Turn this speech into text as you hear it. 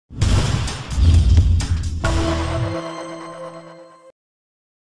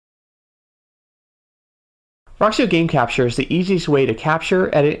Roxio Game Capture is the easiest way to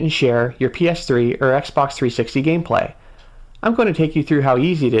capture, edit, and share your PS3 or Xbox 360 gameplay. I'm going to take you through how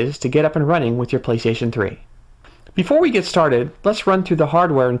easy it is to get up and running with your PlayStation 3. Before we get started, let's run through the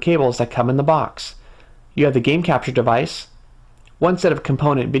hardware and cables that come in the box. You have the Game Capture device, one set of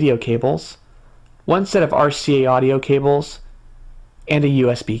component video cables, one set of RCA audio cables, and a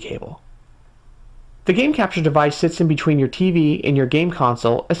USB cable. The Game Capture device sits in between your TV and your game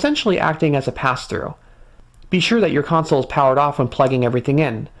console, essentially acting as a pass-through. Be sure that your console is powered off when plugging everything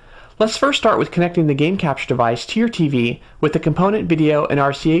in. Let's first start with connecting the Game Capture device to your TV with the component video and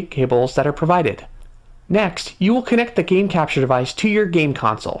RCA cables that are provided. Next, you will connect the Game Capture device to your game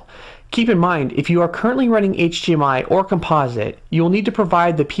console. Keep in mind, if you are currently running HDMI or composite, you will need to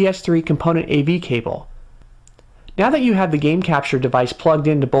provide the PS3 component AV cable. Now that you have the Game Capture device plugged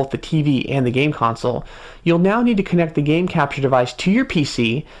into both the TV and the game console, you'll now need to connect the Game Capture device to your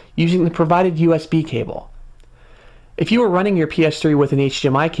PC using the provided USB cable. If you were running your PS3 with an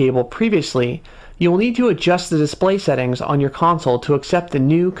HDMI cable previously, you will need to adjust the display settings on your console to accept the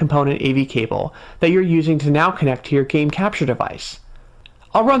new component AV cable that you're using to now connect to your Game Capture device.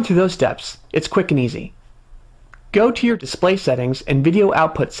 I'll run through those steps. It's quick and easy. Go to your display settings and video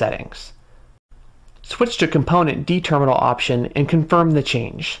output settings. Switch to component D terminal option and confirm the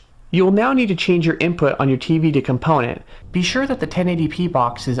change. You will now need to change your input on your TV to component. Be sure that the 1080p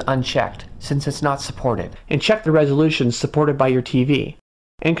box is unchecked since it's not supported, and check the resolution supported by your TV.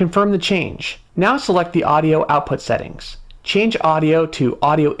 And confirm the change. Now select the audio output settings. Change audio to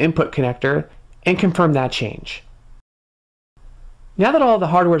audio input connector and confirm that change. Now that all the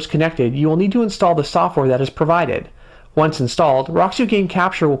hardware is connected, you will need to install the software that is provided. Once installed, Roxio Game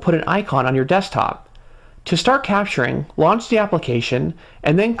Capture will put an icon on your desktop. To start capturing, launch the application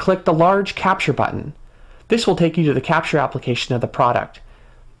and then click the large Capture button. This will take you to the capture application of the product.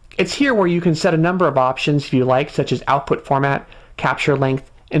 It's here where you can set a number of options if you like, such as output format, capture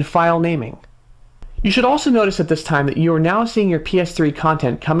length, and file naming. You should also notice at this time that you are now seeing your PS3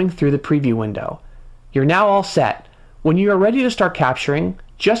 content coming through the preview window. You're now all set. When you are ready to start capturing,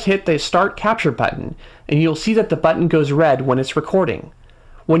 just hit the Start Capture button, and you'll see that the button goes red when it's recording.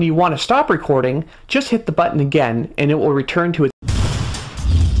 When you want to stop recording, just hit the button again and it will return to its